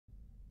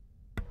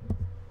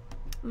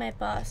My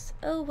boss.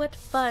 Oh, what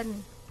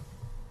fun.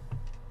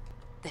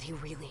 That he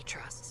really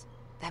trusts.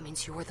 That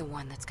means you're the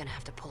one that's gonna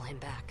have to pull him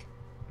back.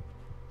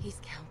 He's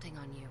counting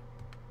on you.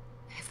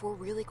 If we're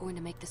really going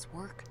to make this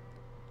work...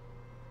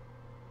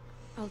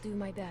 I'll do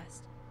my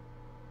best.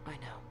 I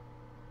know.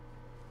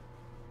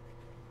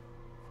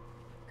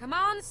 Come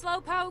on,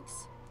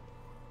 Slowpokes!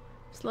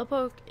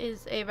 Slowpoke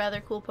is a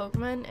rather cool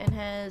Pokemon and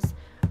has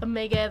a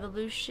Mega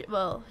Evolution.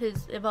 Well,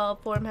 his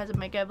evolved form has a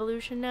Mega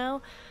Evolution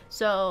now.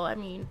 So, I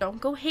mean,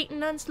 don't go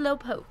hating on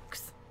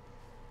Slowpokes.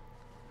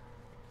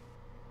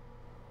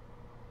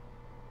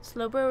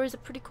 Slowbro is a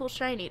pretty cool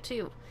shiny,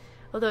 too.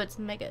 Although its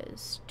Mega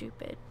is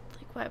stupid.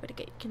 Like, why would it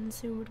get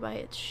consumed by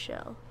its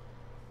shell?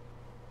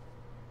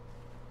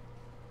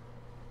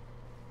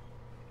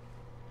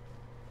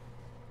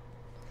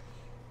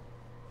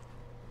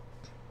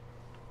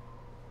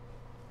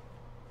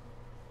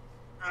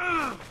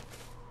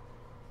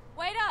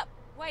 Wait up!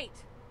 Wait.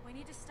 We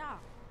need to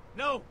stop.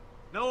 No,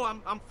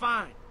 I'm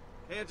fine.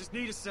 Okay, I just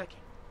need a second.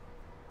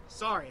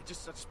 Sorry, I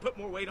just put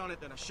more weight on it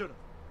than I should have.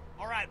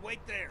 All right, wait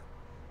there.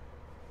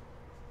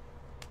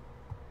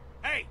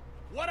 Hey,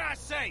 what'd I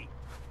say?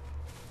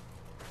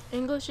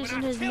 English When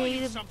isn't I his tell you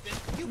native something,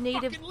 you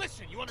native fucking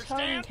listen, you tongue,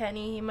 understand?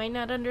 Kenny. He might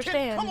not Kid,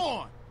 understand. come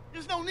on!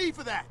 There's no need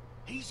for that.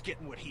 He's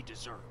getting what he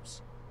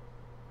deserves.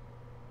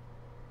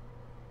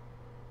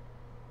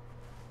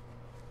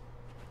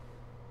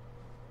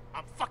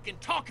 I'm fucking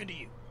talking to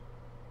you.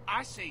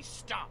 I say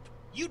stop.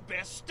 You'd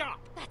best stop.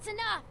 That's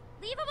enough!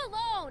 Leave him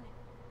alone!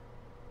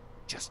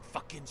 Just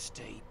fucking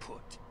stay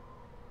put.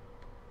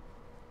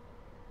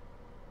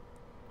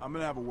 I'm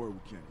gonna have a word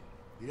with Kenny.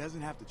 He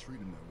doesn't have to treat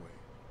him that way.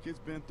 Kid's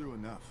been through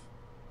enough.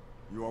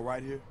 You all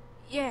right here?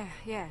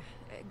 Yeah.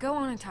 Go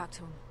on and talk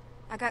to him.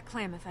 I got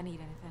Clem if I need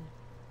anything.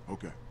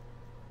 Okay.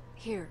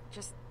 Here,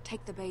 just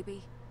take the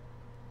baby.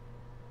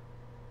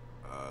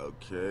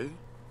 Okay.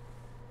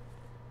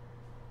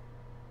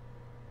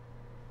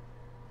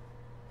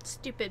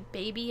 Stupid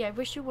baby. I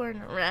wish you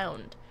weren't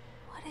around.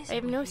 What is I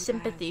have it with no you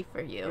sympathy guys?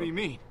 for you. What do you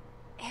mean?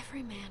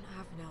 Every man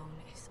I've known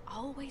is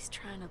always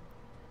trying to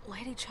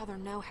let each other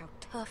know how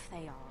tough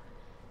they are.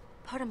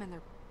 Put them in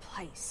their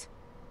place.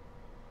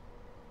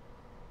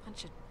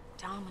 Bunch of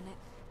dominant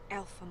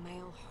alpha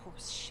male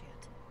horse shit.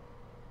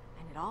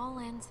 And it all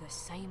ends the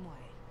same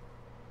way.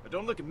 But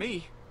don't look at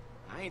me.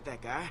 I ain't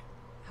that guy.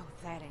 Oh,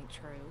 that ain't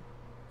true.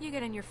 You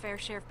get in your fair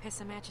share of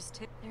pissing matches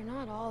too. They're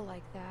not all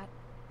like that.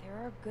 There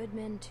are good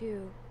men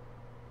too.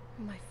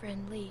 My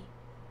friend Lee.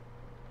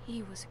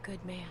 He was a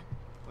good man.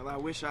 Well, I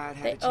wish I had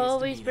had They a chance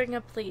always to meet bring him.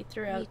 up Lee Me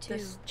throughout too.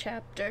 this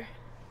chapter.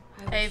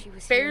 I wish I he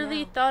was here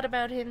barely now. thought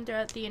about him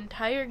throughout the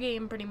entire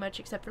game, pretty much,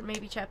 except for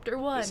maybe chapter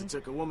 1. Guess it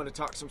took a woman to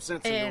talk some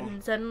sense into him.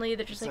 And suddenly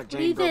they're just Looks like, like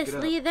Jane Lee broke this, it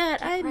up. Lee that,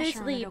 Keep I miss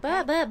pressuring Lee, it, okay?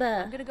 blah blah blah.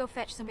 I'm gonna go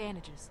fetch some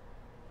bandages.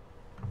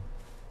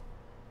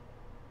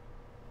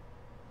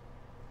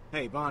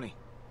 Hey, Bonnie.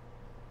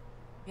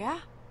 Yeah?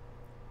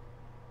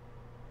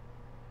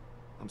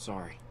 I'm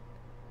sorry.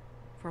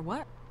 For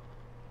what?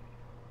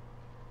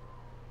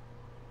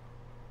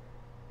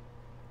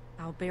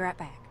 I'll be right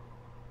back.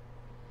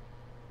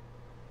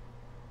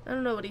 I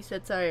don't know what he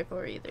said sorry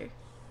for either.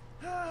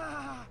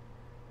 Damn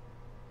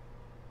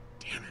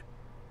it.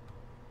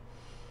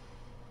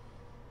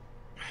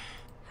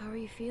 How are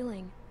you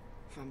feeling?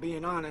 If I'm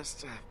being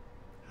honest,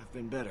 I've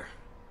been better.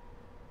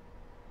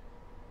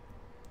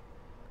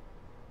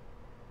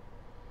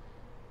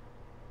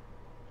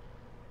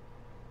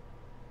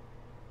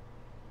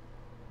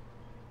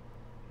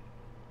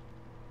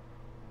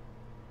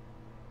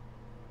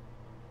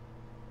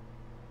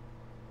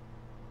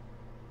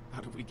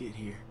 How did we get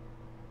here?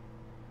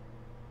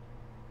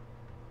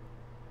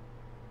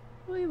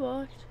 We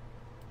walked.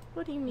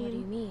 What do you mean? What do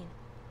you mean?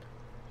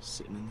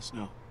 Sitting in the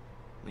snow,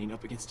 leaned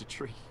up against a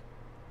tree,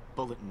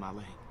 bullet in my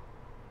leg.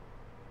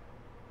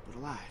 But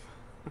alive.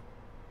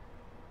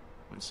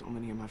 When so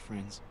many of my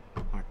friends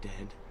are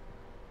dead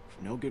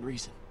for no good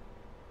reason,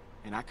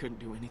 and I couldn't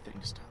do anything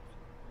to stop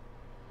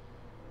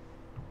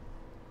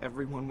it.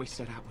 Everyone we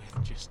set out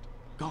with just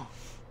gone.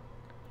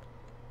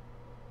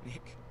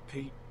 Nick,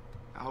 Pete,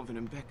 Alvin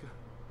and Becca,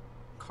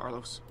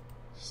 Carlos,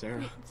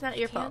 Sarah. It's not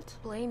your Can't fault.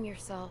 blame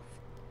yourself.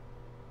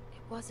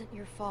 It wasn't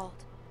your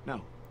fault.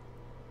 No,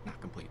 not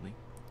completely.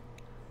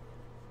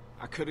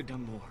 I could have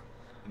done more,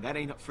 and that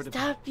ain't up for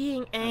debate. Stop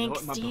being I know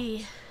it in my angsty.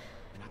 bones,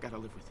 and I gotta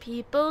live with it.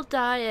 People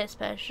die,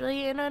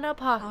 especially in an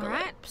apocalypse.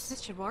 Alright,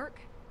 this should work.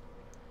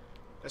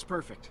 That's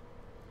perfect.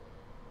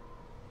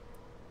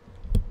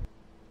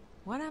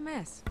 What'd I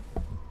miss?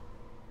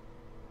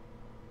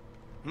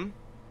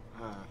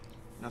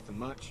 Nothing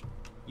much.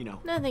 You know.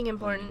 Nothing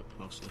important.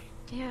 Mostly.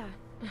 Yeah,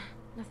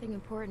 nothing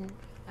important.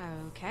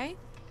 Okay.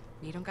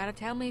 You don't gotta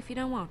tell me if you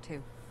don't want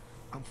to.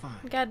 I'm fine.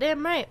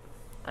 Goddamn right.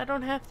 I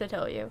don't have to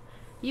tell you.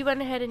 You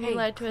went ahead and you Hey,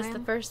 lied to us the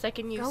Clem, first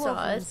second you Go saw over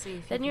and us. see if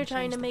you Then can you're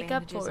trying change to the make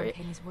up bandages for on it.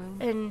 Kenny's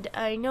wound. And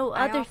I know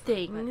I other offered, but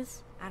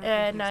things. I don't think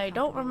And he was I don't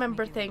comfortable with me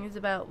remember doing things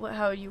about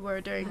how you were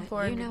during But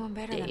 400 you know him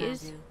better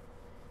days. than I do.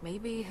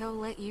 Maybe he'll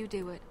let you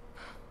do it.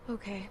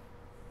 Okay.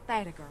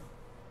 That a girl.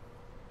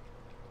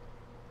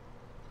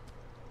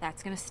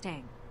 That's gonna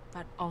sting,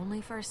 but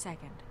only for a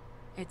second.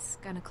 It's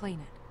gonna clean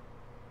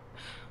it.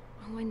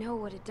 Oh, I know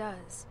what it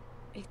does.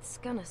 It's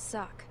gonna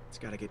suck. It's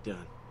gotta get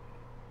done.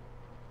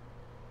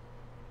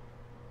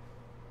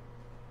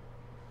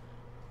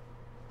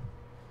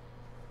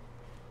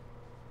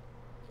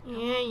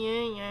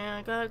 Yeah.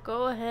 I gotta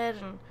go ahead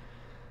and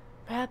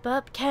wrap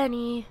up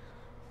Kenny.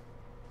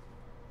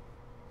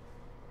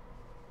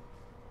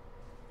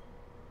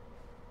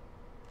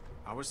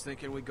 I was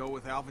thinking we'd go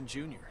with Alvin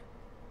Jr.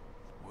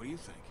 What do you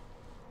think?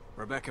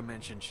 Rebecca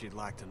mentioned she'd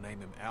like to name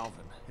him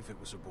Alvin if it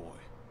was a boy.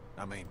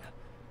 I mean...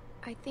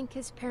 I think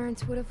his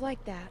parents would have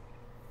liked that.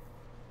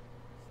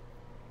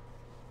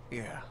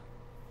 yeah.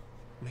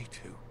 Me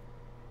too.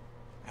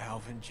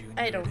 Alvin Jr.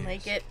 I don't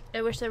like it.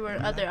 I wish there were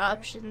other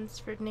options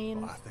for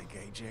names. Well, I think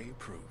AJ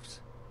approves.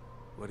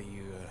 What do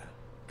you,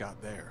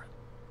 got there?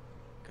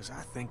 Because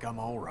I think I'm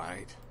all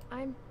right.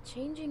 I'm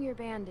changing your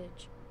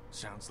bandage.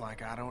 Sounds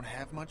like I don't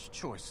have much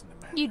choice in the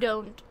matter. You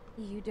don't.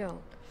 You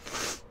don't.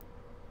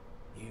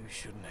 You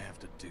shouldn't have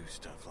to do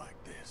stuff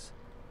like this.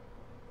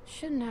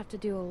 Shouldn't have to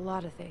do a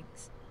lot of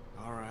things.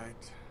 All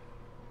right.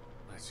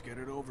 Let's get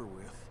it over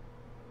with.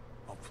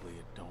 Hopefully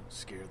it don't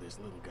scare this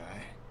little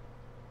guy.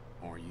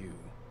 Or you.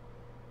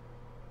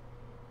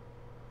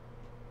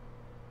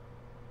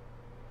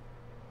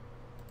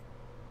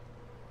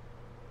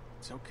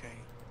 It's okay.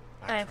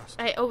 I trust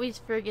you. I always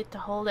forget to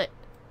hold it.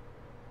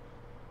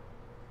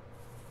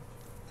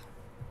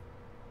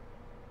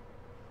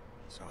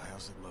 So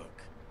how's it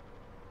look?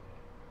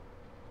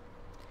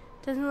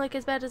 Doesn't look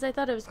as bad as I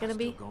thought it was gonna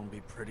be. Still gonna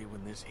be pretty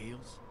when this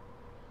heals?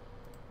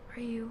 Are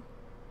you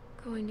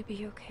going to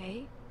be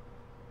okay?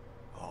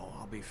 Oh,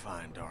 I'll be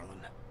fine,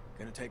 darling.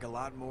 Gonna take a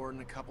lot more than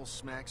a couple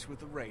smacks with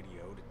the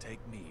radio to take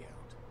me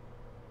out.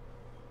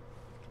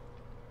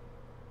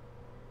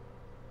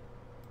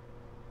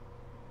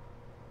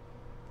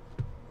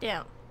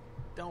 Down.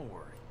 Don't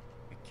worry.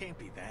 It can't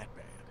be that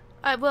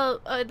bad. Well,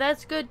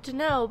 that's good to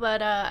know,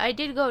 but I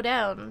did go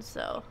down,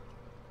 so.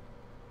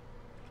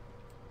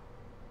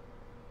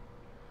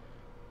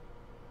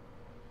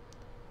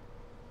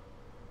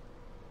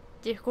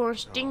 They're gonna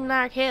sting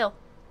like hell.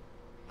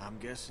 I'm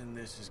guessing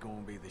this is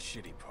gonna be the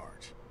shitty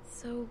part.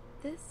 So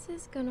this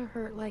is gonna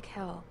hurt like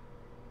hell.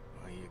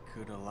 Well, you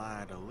could have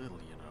lied a little,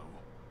 you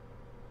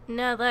know.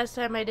 No, last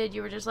time I did,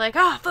 you were just like,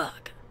 ah,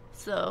 fuck.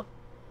 So.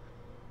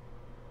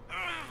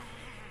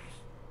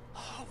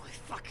 Holy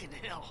fucking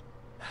hell.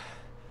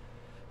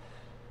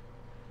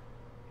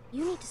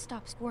 You need to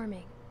stop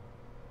squirming.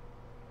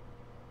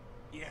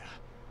 Yeah,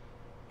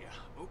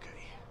 okay.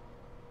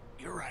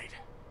 You're right.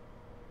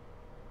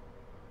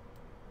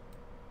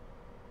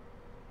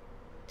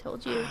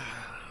 Told you.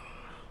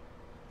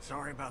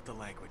 Sorry about the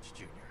language,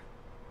 Junior.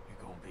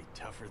 You're gonna be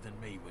tougher than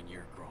me when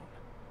you're grown.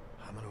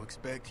 I'm gonna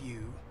expect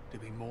you to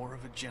be more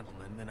of a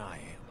gentleman than I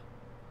am.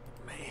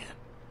 But man,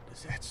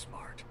 is that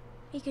smart.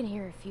 He can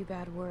hear a few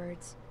bad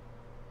words.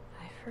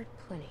 I've heard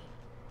plenty.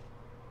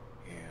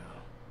 Yeah,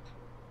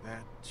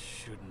 that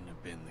shouldn't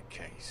have been the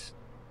case.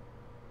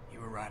 You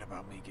were right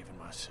about me giving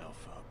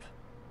myself up.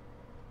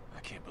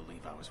 I can't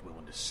believe I was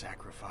willing to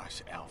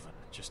sacrifice Alvin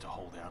just to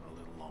hold out a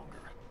little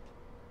longer.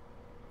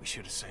 We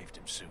should have saved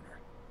him sooner.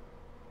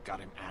 Got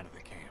him out of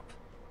the camp.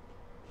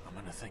 I'm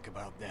gonna think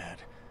about that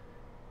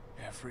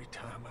every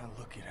time I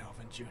look at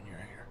Alvin Jr.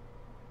 here.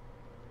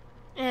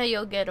 Yeah,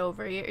 you'll get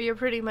over it. You're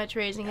pretty much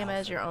raising him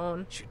as Alvin your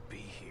own. should be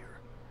here,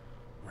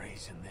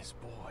 raising this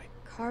boy.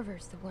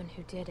 Carver's the one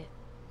who did it,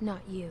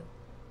 not you.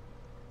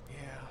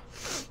 Yeah,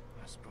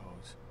 I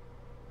suppose.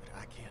 But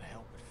I can't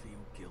help but feel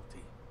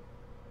guilty.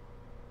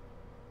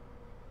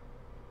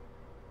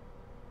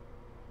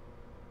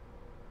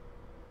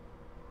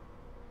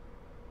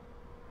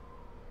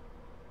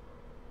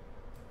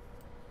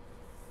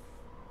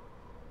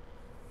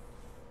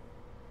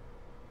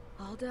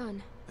 All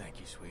done. Thank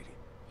you, sweetie.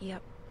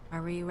 Yep.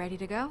 Are we ready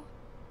to go?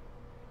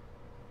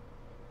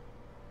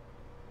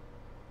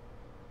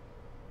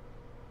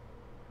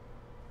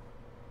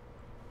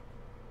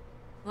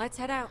 Let's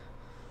head out.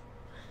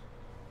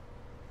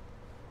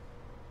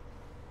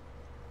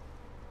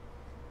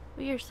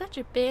 We are such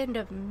a band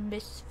of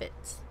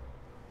misfits.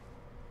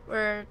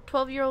 We're a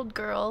 12-year-old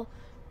girl,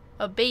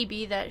 a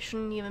baby that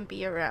shouldn't even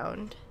be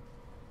around,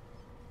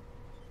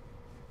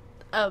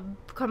 a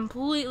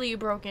completely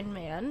broken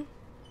man,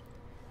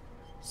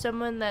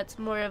 someone that's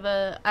more of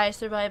a I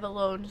survive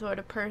alone sort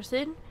of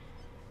person,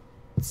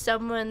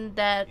 someone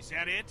that Is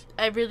that it?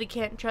 I really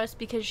can't trust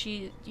because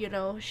she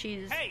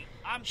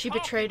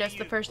betrayed us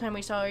the first time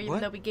we saw her, even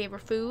What? though we gave her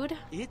food.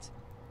 It's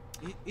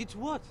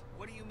what?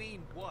 What do you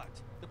mean, what?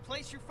 The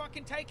place you're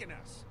fucking taking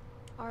us.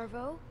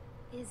 Arvo,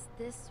 is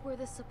this where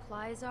the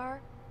supplies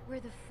are? Where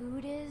the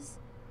food is?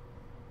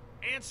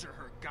 Answer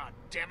her,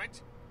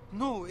 goddammit!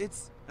 No,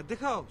 it's at the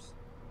house.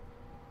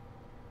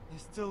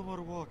 There's still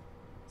more walk.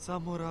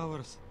 Some more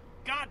hours.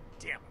 God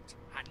damn it!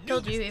 I knew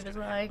Told this you he was was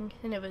gonna lying,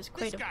 and it was happen.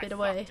 quite This a guy bit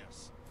away. fucked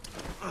us.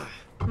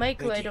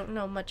 Mike, who Thank I you. don't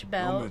know much Don't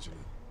about. mention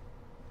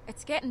it.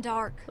 It's getting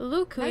dark.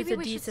 Luke, who is Maybe a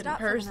we should decent stop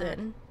for the night.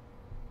 person.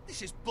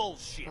 This is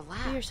bullshit.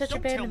 Relax. We are such a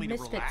Don't band tell of me to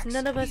misfits. relax.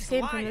 None of us He's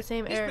came from lying. the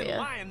same He's been area.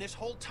 lying this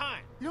whole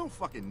time. You don't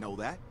fucking know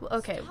that.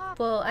 Okay, Stop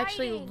well,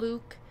 actually, fighting.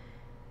 Luke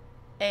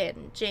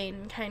and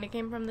Jane kind of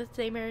came from the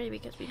same area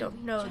because we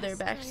don't know their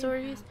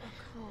backstories.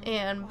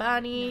 And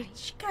Bonnie,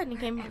 she kind of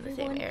came from the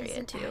same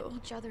area too,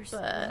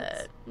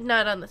 but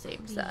not on the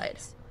same side.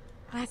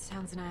 That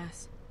sounds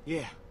nice.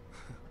 Yeah.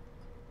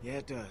 Yeah,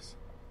 it does.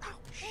 Oh,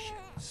 shit.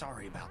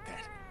 Sorry about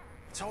that.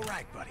 It's all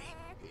right, buddy.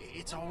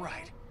 It's all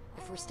right.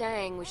 If we're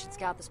staying, we should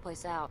scout this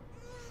place out.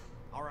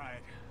 All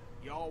right.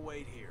 Y'all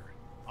wait here.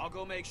 I'll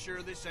go make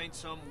sure this ain't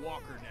some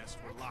walker nest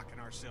we're locking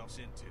ourselves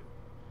into.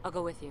 I'll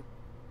go with you.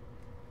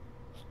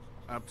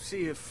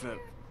 See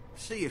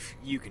if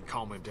you can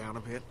calm him down a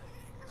bit.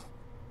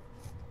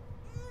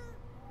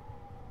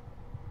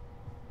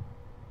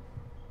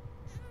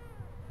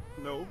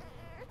 No,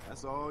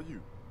 that's all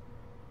you.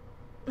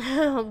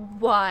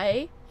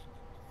 Why?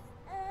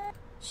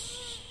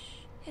 Shh.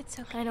 It's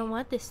okay. I don't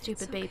want this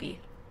stupid okay. baby.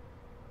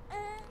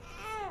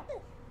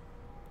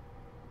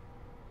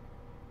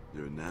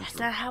 You're a That's natural.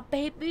 not how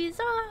babies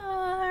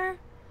are.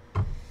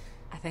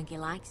 I think he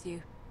likes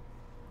you.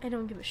 I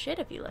don't give a shit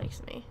if he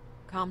likes me.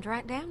 Calmed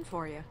right down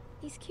for you.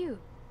 He's cute.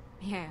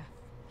 Yeah,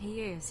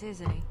 he is,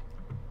 isn't he?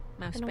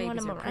 Most don't want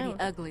babies him are pretty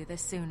around. ugly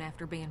this soon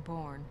after being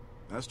born.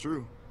 That's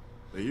true.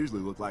 They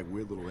usually look like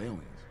weird little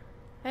aliens.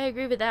 I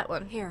agree with that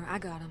one. Here, I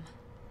got him.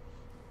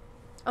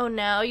 Oh,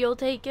 now you'll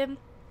take him?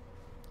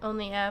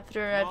 Only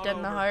after I've Not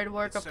done the over. hard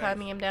work It's of safe.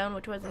 calming him down,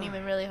 which wasn't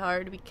even really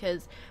hard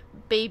because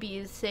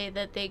babies say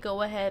that they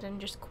go ahead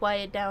and just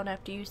quiet down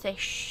after you say,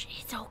 shh,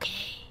 it's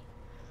okay.